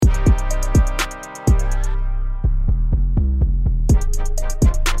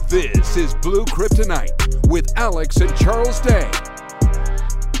This is Blue Kryptonite with Alex and Charles Day.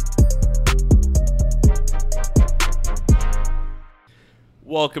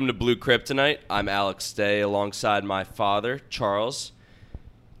 Welcome to Blue Kryptonite. I'm Alex Day alongside my father, Charles.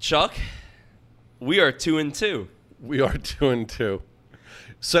 Chuck, we are 2-2. We are 2-2.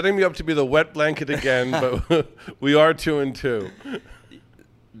 Setting me up to be the wet blanket again, but we are 2-2.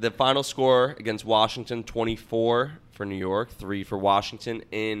 The final score against Washington, 24 for New York, 3 for Washington,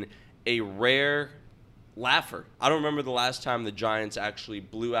 in a rare laugher. I don't remember the last time the Giants actually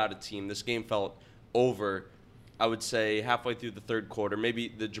blew out a team. This game felt over, I would say, halfway through the third quarter. Maybe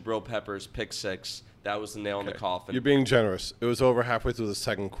the Jabril Peppers pick six. That was the nail in the coffin. You're being generous. It was over halfway through the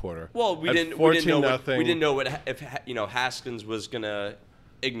second quarter. Well, we didn't know if Haskins was going to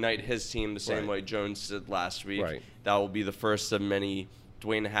ignite his team the same way Jones did last week. Right. That will be the first of many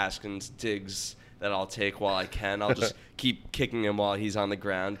Dwayne Haskins digs that I'll take while I can. I'll just keep kicking him while he's on the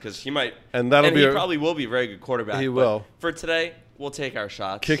ground because he might. And he probably will be a very good quarterback. He will. For today, we'll take our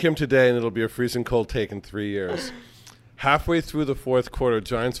shots. Kick him today, and it'll be a freezing cold take in 3 years. Halfway through the fourth quarter,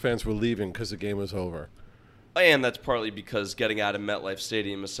 Giants fans were leaving because the game was over. And that's partly because getting out of MetLife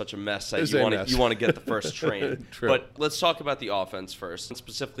Stadium is such a mess that you want to get the first train. True. But let's talk about the offense first, and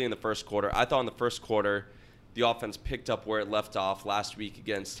specifically in the first quarter. I thought in the first quarter, the offense picked up where it left off last week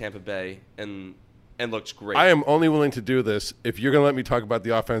against Tampa Bay and looked great. I am only willing to do this if you're going to let me talk about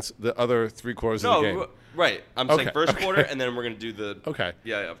the offense the other 3 quarters of the game. Right. I'm saying first quarter, and then we're going to do the... Okay.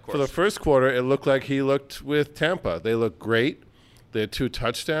 Yeah, of course. For the first quarter, it looked like he looked with Tampa. They looked great. They had 2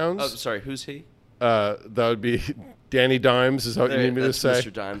 touchdowns. Oh, sorry. Who's he? That would be Danny Dimes, is what you need me to say?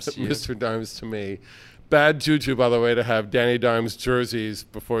 Mr. Dimes to you. Mr. Dimes to me. Bad juju, by the way, to have Danny Dimes jerseys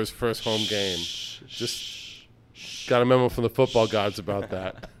before his first home game. Just got a memo from the football gods about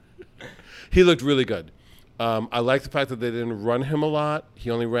that. He looked really good. I like the fact that they didn't run him a lot. He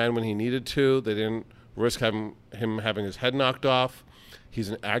only ran when he needed to. They didn't risk him having his head knocked off. He's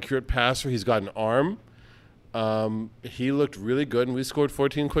an accurate passer. He's got an arm. He looked really good, and we scored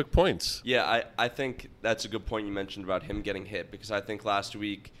 14 quick points. Yeah, I think that's a good point you mentioned about him getting hit, because I think last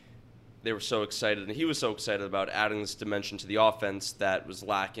week they were so excited, and he was so excited about adding this dimension to the offense that was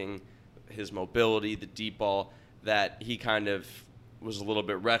lacking his mobility, the deep ball, that he kind of was a little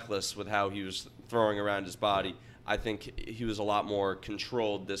bit reckless with how he was throwing around his body. I think he was a lot more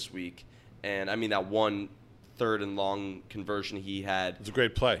controlled this week. And, I mean, that 1 third and long conversion he had. It was a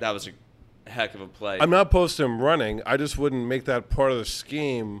great play. That was a heck of a play. I'm not opposed to him running. I just wouldn't make that part of the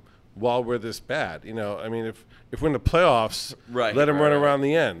scheme while we're this bad. You know, I mean, if we're in the playoffs, let him run around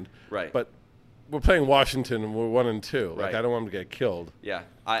the end. Right. But we're playing Washington, and we're 1-2. Like, I don't want him to get killed. Yeah.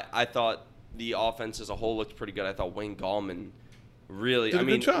 I thought the offense as a whole looked pretty good. I thought Wayne Gallman really, did a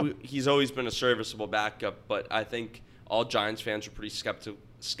good job. He's always been a serviceable backup, but I think all Giants fans were pretty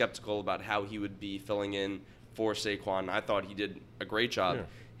skeptical about how he would be filling in for Saquon. I thought he did a great job. Yeah.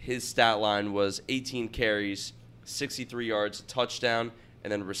 His stat line was 18 carries, 63 yards, a touchdown,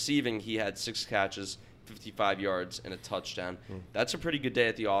 and then receiving, he had 6 catches, 55 yards, and a touchdown. That's a pretty good day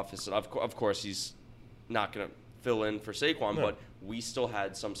at the office. And of course, he's not going to fill in for Saquon, but we still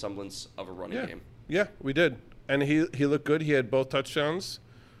had some semblance of a running game. Yeah, we did. And he looked good. He had both touchdowns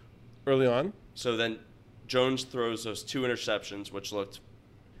early on. So then Jones throws those 2 interceptions, which looked...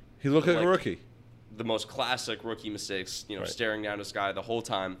 He looked like a rookie. The most classic rookie mistakes, staring down the sky the whole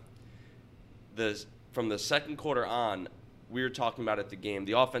time. From the second quarter on, we were talking about at the game,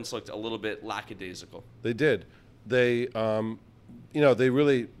 the offense looked a little bit lackadaisical. They did. They, they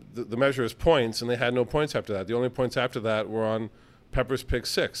really, the measure is points, and they had no points after that. The only points after that were on Pepper's pick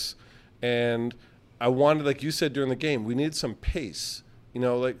 6. And I wanted, like you said during the game, we need some pace.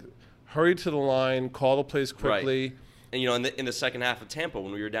 Hurry to the line, call the plays quickly. Right. And, in the second half of Tampa,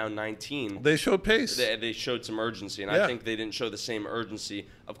 when we were down 19... They showed pace. They showed some urgency, and I think they didn't show the same urgency.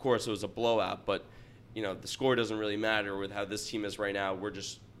 Of course, it was a blowout, but, the score doesn't really matter with how this team is right now.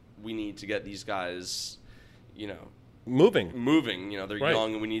 We need to get these guys, moving. They're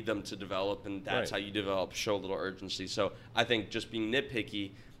young, and we need them to develop, and that's how you develop, show a little urgency. So I think just being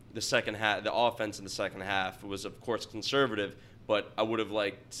nitpicky, the offense in the second half was, of course, conservative, but I would have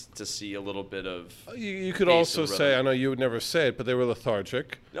liked to see a little bit of... You could also say, I know you would never say it, but they were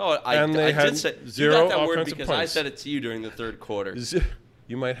lethargic. No, I did say... Zero you got that word offensive because points. I said it to you during the third quarter.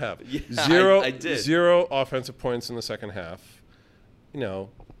 You might have. Yeah, I did. 0 offensive points in the second half.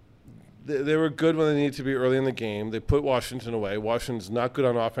 They were good when they needed to be early in the game. They put Washington away. Washington's not good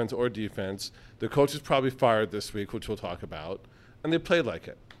on offense or defense. The coach is probably fired this week, which we'll talk about. And they played like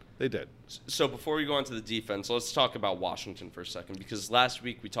it. They did. So before we go on to the defense, let's talk about Washington for a second, because last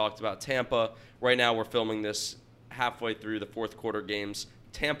week we talked about Tampa. Right now we're filming this halfway through the fourth quarter games.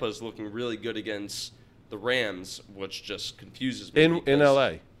 Tampa's looking really good against the Rams, which just confuses me. In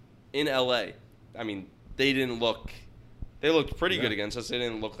LA. In LA. I mean, they looked pretty good against us. They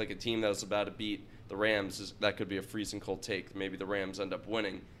didn't look like a team that was about to beat the Rams. That could be a freezing cold take. Maybe the Rams end up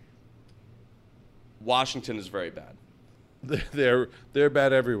winning. Washington is very bad. They're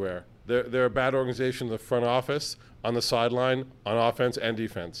bad everywhere. They're a bad organization in the front office, on the sideline, on offense and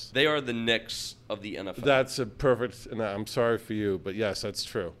defense. They are the Knicks of the NFL. That's a perfect. And I'm sorry for you, but yes, that's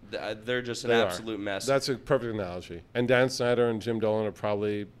true. They're just an absolute mess. That's a perfect analogy. And Dan Snyder and Jim Dolan are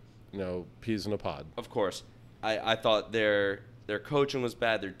probably, peas in a pod. Of course. I thought their coaching was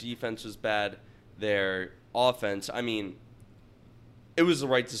bad. Their defense was bad. Their offense. I mean, it was the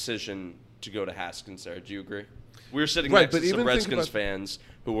right decision to go to Haskins there. Do you agree? We were sitting next to some Redskins fans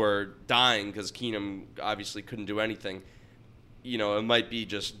who were dying because Keenum obviously couldn't do anything. It might be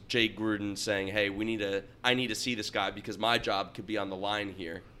just Jay Gruden saying, "Hey, I need to see this guy because my job could be on the line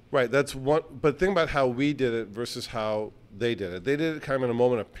here." Right. That's one. But think about how we did it versus how they did it. They did it kind of in a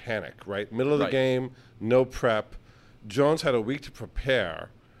moment of panic, right? Middle of the game, no prep. Jones had a week to prepare,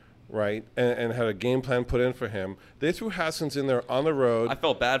 right, and had a game plan put in for him. They threw Haskins in there on the road. I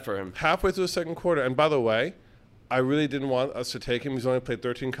felt bad for him. Halfway through the second quarter. And by the way, I really didn't want us to take him. He's only played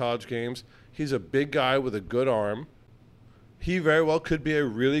 13 college games. He's a big guy with a good arm. He very well could be a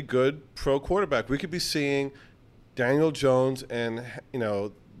really good pro quarterback. We could be seeing Daniel Jones and,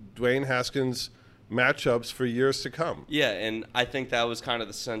 Dwayne Haskins matchups for years to come. Yeah, and I think that was kind of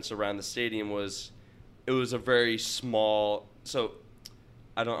the sense around the stadium it was a very small. So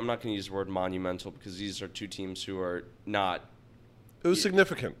I'm not going to use the word monumental because these are two teams who are not. It was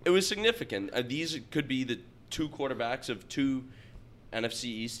significant. It was significant. These could be the two quarterbacks of two NFC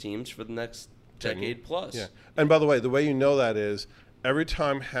East teams for the next decade plus. Yeah. And by the way you know that is every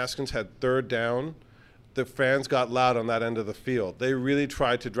time Haskins had third down, the fans got loud on that end of the field. They really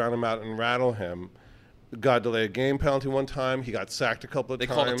tried to drown him out and rattle him. Got delayed game penalty one time. He got sacked a couple of times.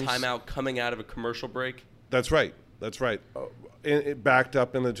 They called a timeout coming out of a commercial break. That's right. It backed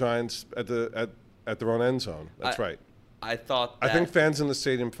up in the Giants at their own end zone. That's right. I think fans in the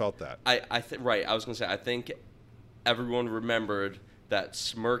stadium felt that. Right. I was going to say, I think everyone remembered that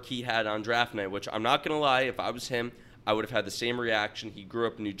smirk he had on draft night, which I'm not going to lie, if I was him, I would have had the same reaction. He grew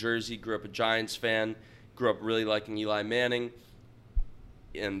up in New Jersey, grew up a Giants fan, grew up really liking Eli Manning,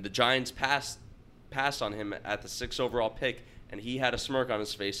 and the Giants passed on him at the 6th overall pick, and he had a smirk on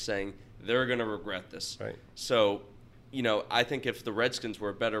his face saying, they're going to regret this. Right. So, I think if the Redskins were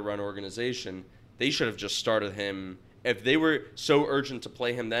a better run organization, they should have just started him. If they were so urgent to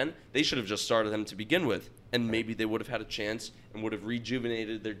play him then, they should have just started him to begin with. And maybe they would have had a chance and would have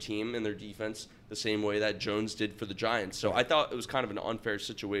rejuvenated their team and their defense the same way that Jones did for the Giants. So I thought it was kind of an unfair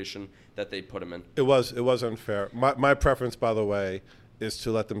situation that they put him in. It was unfair. My preference, by the way, is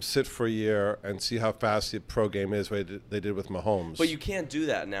to let them sit for a year and see how fast the pro game is, the way they did with Mahomes. But you can't do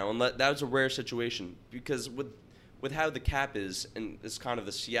that now. And that was a rare situation because with how the cap is, and it's kind of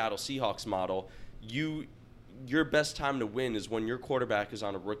the Seattle Seahawks model, your best time to win is when your quarterback is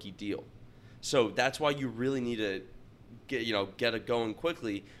on a rookie deal. So that's why you really need to get it going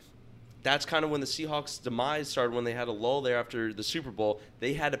quickly. That's kind of when the Seahawks' demise started, when they had a lull there after the Super Bowl.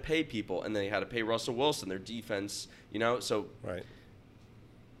 They had to pay people, and they had to pay Russell Wilson, their defense, so right.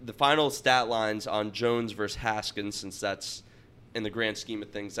 The final stat lines on Jones versus Haskins, since that's, in the grand scheme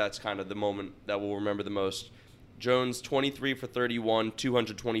of things, that's kind of the moment that we'll remember the most. Jones, 23 for 31,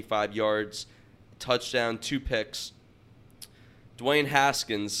 225 yards, touchdown, 2 picks. Dwayne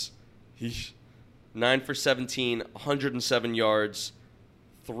Haskins, 9 for 17, 107 yards,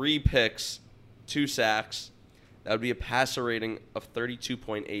 3 picks, 2 sacks. That would be a passer rating of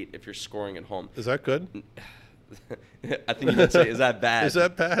 32.8 if you're scoring at home. Is that good? I think you would say, is that bad? Is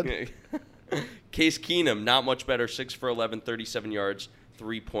that bad? Case Keenum, not much better, 6 for 11, 37 yards,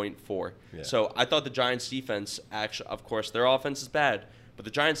 3.4. Yeah. So I thought the Giants' defense, actually, of course, their offense is bad, but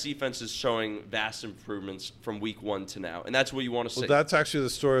the Giants' defense is showing vast improvements from week 1 to now, and that's what you want to see. Well, that's actually the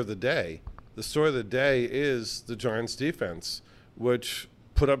story of the day. The story of the day is the Giants' defense, which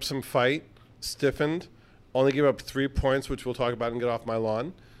put up some fight, stiffened, only gave up 3 points, which we'll talk about and get off my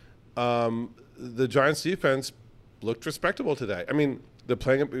lawn. The Giants' defense looked respectable today. I mean, we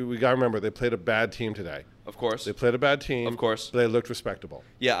got to remember, they played a bad team today. Of course. They played a bad team. Of course. But they looked respectable.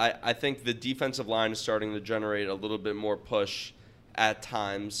 Yeah, I think the defensive line is starting to generate a little bit more push at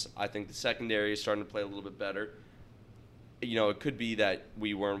times. I think the secondary is starting to play a little bit better. It could be that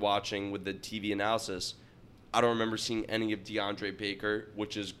we weren't watching with the TV analysis. I don't remember seeing any of DeAndre Baker,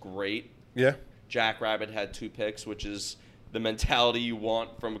 which is great. Yeah. Jack Rabbit had 2 picks, which is the mentality you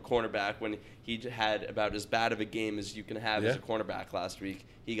want from a cornerback when he had about as bad of a game as you can have as a cornerback last week.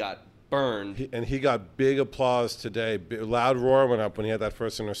 He got burned. He got big applause today. Loud roar went up when he had that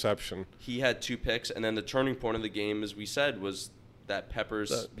first interception. He had 2 picks, and then the turning point of the game, as we said, was that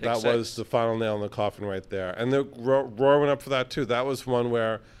Peppers pick that 6. Was the final nail in the coffin right there. And the roar went up for that, too. That was one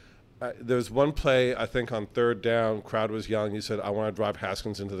where there was one play, I think, on 3rd down. Crowd was yelling. He said, I want to drive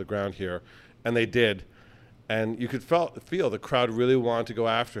Haskins into the ground here. And they did. And you could feel the crowd really wanted to go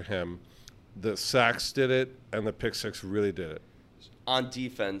after him. The sacks did it, and the pick 6 really did it. On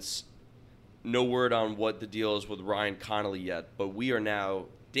defense, no word on what the deal is with Ryan Connolly yet, but we are now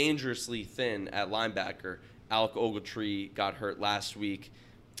dangerously thin at linebacker. Alec Ogletree got hurt last week.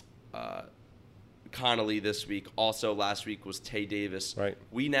 Connolly this week. Also last week was Tay Davis. Right.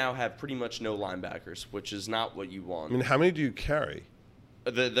 We now have pretty much no linebackers, which is not what you want. I mean, how many do you carry?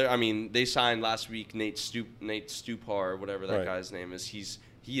 They signed last week Nate Stupar, whatever that Right. guy's name is.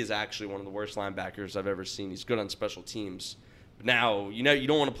 He is actually one of the worst linebackers I've ever seen. He's good on special teams. But now, you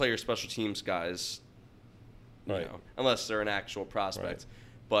don't want to play your special teams guys, Right. unless they're an actual prospect. Right.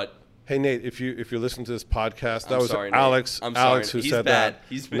 But Hey, Nate, if you listen to this podcast, that I'm was sorry, Nate. Alex I'm Alex sorry. who He's said bad.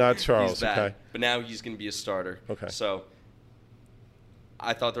 that, not Charles. He's bad. Okay. But now he's going to be a starter. Okay. So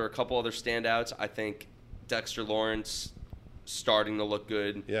I thought there were a couple other standouts. I think Dexter Lawrence starting to look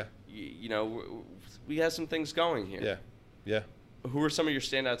good. Yeah. We have some things going here. Yeah. Who are some of your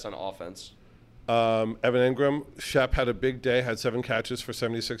standouts on offense? Evan Ingram. Shep had a big day, had 7 catches for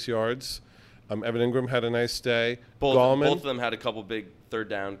 76 yards. Evan Ingram had a nice day. Both Gallman, of them had a couple big third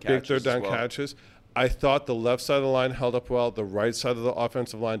down catches. big third down as well. catches. I thought the left side of the line held up well. The right side of the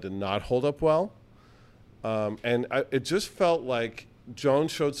offensive line did not hold up well. It just felt like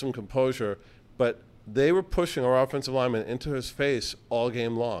Jones showed some composure, but they were pushing our offensive lineman into his face all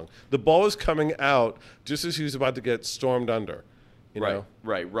game long. The ball was coming out just as he was about to get stormed under. You know?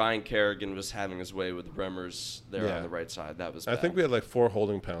 Right. Ryan Kerrigan was having his way with Remmers there Yeah. on the right side. That was I bad. think we had like 4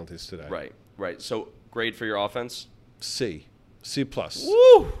 holding penalties today. Right. So, grade for your offense? C plus.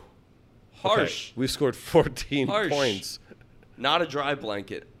 Woo! Harsh. Okay, we scored 14 Harsh. points. Not a dry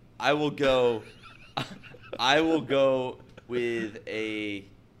blanket. I will go with a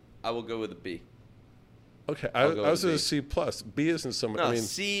B. Okay, I I'll go was with at a a C plus. B isn't so much. No, I mean,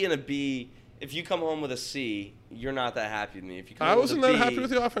 C and a B. If you come home with a C, you're not that happy with me. If you come I home wasn't with a that B, happy with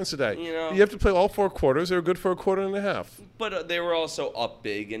the offense today. You know. You have to play all 4 quarters. They were good for a quarter and a half. But they were also up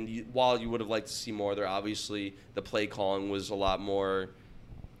big, and while you would have liked to see more, there obviously the play calling was a lot more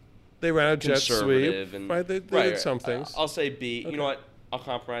They ran a jet sweep. conservative. And, Right, they did some things. I'll say B. Okay. You know what? I'll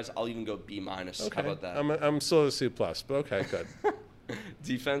compromise. I'll even go B minus. Okay. How about that? I'm still at a C plus, but okay, good.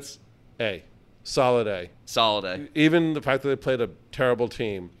 Defense, A, solid A. solid A. Even the fact that they played a terrible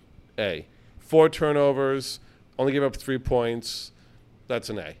team, A. 4 turnovers, only gave up 3 points. That's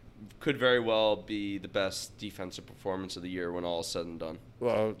an A. Could very well be the best defensive performance of the year when all is said and done.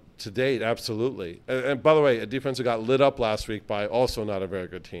 Well, to date, absolutely. And by the way, a defense that got lit up last week by also not a very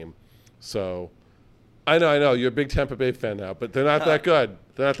good team. So, I know, you're a big Tampa Bay fan now, but they're not that good.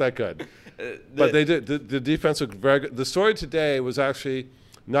 They're not that good. But they did. The defense looked very good. The story today was actually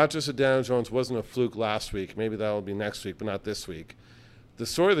not just that Daniel Jones wasn't a fluke last week. Maybe that will be next week, but not this week. The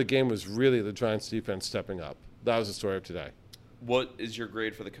story of the game was really the Giants' defense stepping up. That was the story of today. What is your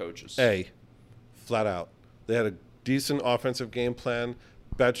grade for the coaches? A, flat out. They had a decent offensive game plan.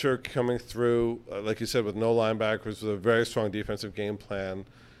 Betcher coming through, like you said, with no linebackers, with a very strong defensive game plan.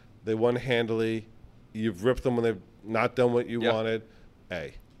 They won handily. You've ripped them when they've not done what you wanted.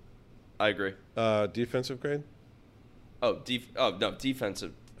 A. I agree. Defensive grade? No,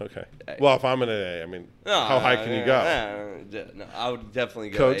 defensive. Okay. A. Well, if I'm an A, I mean, how high can you go? No, I would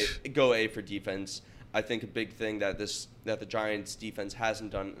definitely Coach? go A for defense. I think a big thing that the Giants defense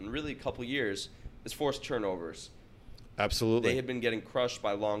hasn't done in really a couple years is forced turnovers. Absolutely. They have been getting crushed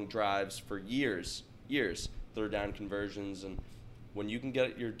by long drives for years, third down conversions, and when you can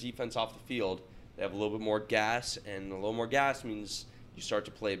get your defense off the field, they have a little bit more gas, and a little more gas means you start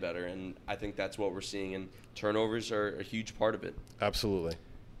to play better, and I think that's what we're seeing, and turnovers are a huge part of it. Absolutely.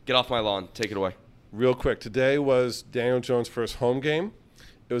 Get off my lawn. Take it away. Real quick, today was Daniel Jones' first home game.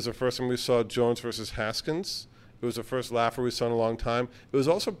 It was the first time we saw Jones versus Haskins. It was the first laugher we saw in a long time. It was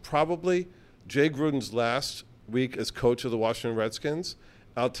also probably Jay Gruden's last week as coach of the Washington Redskins.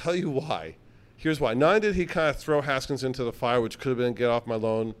 I'll tell you why. Here's why. Not only did he kind of throw Haskins into the fire, which could have been get off my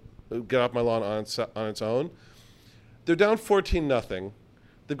lawn on its own. They're down 14-0.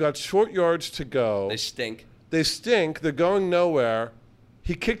 They've got short yards to go. They stink. They stink. They're going nowhere.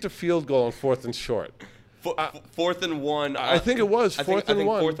 He kicked a field goal on 4th and short. 4th and 1. I think it was 4th and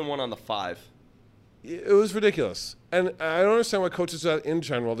 1. 4th and 1 on the 5. It was ridiculous. And I don't understand why coaches do that in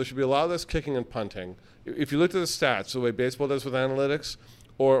general. There should be a lot less kicking and punting. If you looked at the stats, the way baseball does with analytics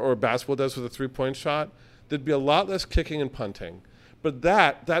or basketball does with a three-point shot, there'd be a lot less kicking and punting. But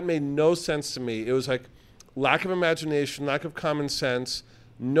that made no sense to me. It was like lack of imagination, lack of common sense.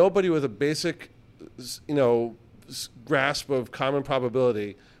 Nobody with a basic, grasp of common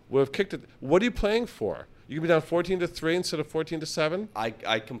probability would have kicked it. What are you playing for? You could be down 14-3 instead of 14-7.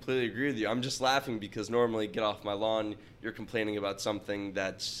 I completely agree with you. I'm just laughing because normally get off my lawn, you're complaining about something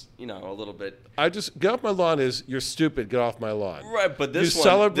that's a little bit. I just get off my lawn is you're stupid. Get off my lawn. Right, but this one,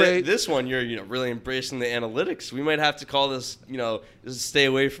 celebrate. This one, you're really embracing the analytics. We might have to call this stay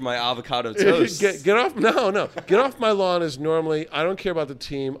away from my avocado toast. Get off. No. Get off my lawn is normally I don't care about the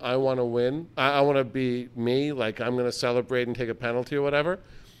team. I want to win. I want to be me. Like I'm going to celebrate and take a penalty or whatever.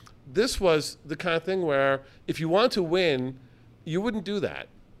 This was the kind of thing where if you want to win, you wouldn't do that.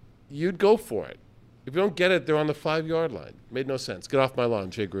 You'd go for it. If you don't get it, they're on the 5-yard line. Made no sense. Get off my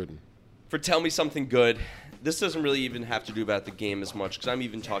lawn, Jay Gruden. For Tell Me Something Good, this doesn't really even have to do about the game as much because I'm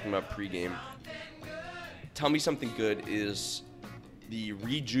even talking about pregame. Tell Me Something Good is the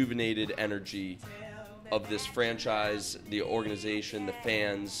rejuvenated energy of this franchise, the organization, the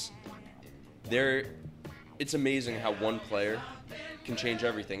fans. It's amazing how one player can change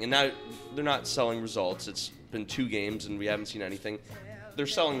everything. And now they're not selling results. It's been 2 games and we haven't seen anything. They're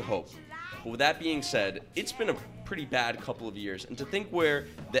selling hope. But with that being said, it's been a pretty bad couple of years. And to think where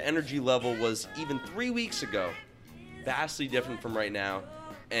the energy level was even 3 weeks ago, vastly different from right now.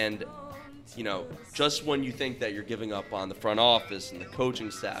 And, just when you think that you're giving up on the front office and the coaching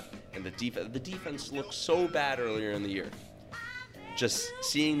staff and the defense looked so bad earlier in the year. Just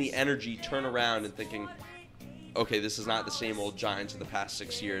seeing the energy turn around and thinking, okay, this is not the same old Giants of the past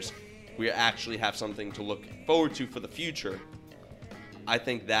 6 years. We actually have something to look forward to for the future. I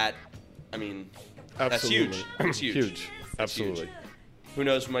think that's huge. It's huge. Huge. Absolutely. Huge. Who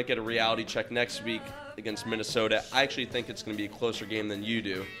knows, we might get a reality check next week against Minnesota. I actually think it's going to be a closer game than you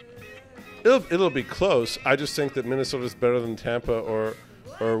do. It'll be close. I just think that Minnesota's better than Tampa or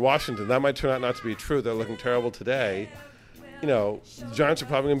Washington. That might turn out not to be true. They're looking terrible today. The Giants are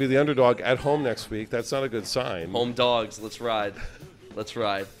probably going to be the underdog at home next week. That's not a good sign. Home dogs. Let's ride. Let's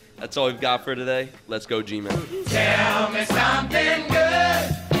ride. That's all we've got for today. Let's go, G-Man. Tell me something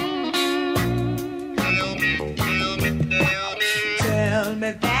good. Tell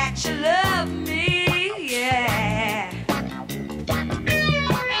me that you love me, yeah.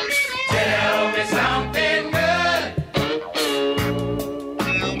 Tell me something good.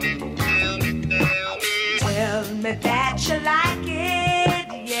 Tell me that you like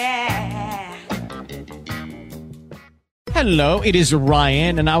it, yeah. Hello, it is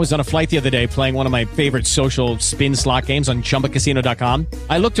Ryan, and I was on a flight the other day playing one of my favorite social spin slot games on ChumbaCasino.com.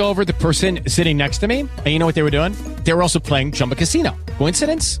 I looked over at the person sitting next to me, and you know what they were doing? They were also playing Chumba Casino.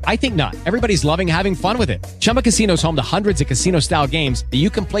 Coincidence? I think not. Everybody's loving having fun with it. Chumba Casino is home to hundreds of casino-style games that you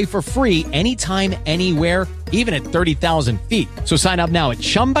can play for free anytime, anywhere, even at 30,000 feet. So sign up now at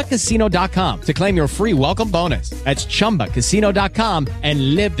ChumbaCasino.com to claim your free welcome bonus. That's ChumbaCasino.com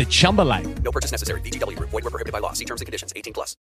and live the Chumba life. No purchase necessary. VGW. Void where prohibited by law. See terms and conditions. 18+.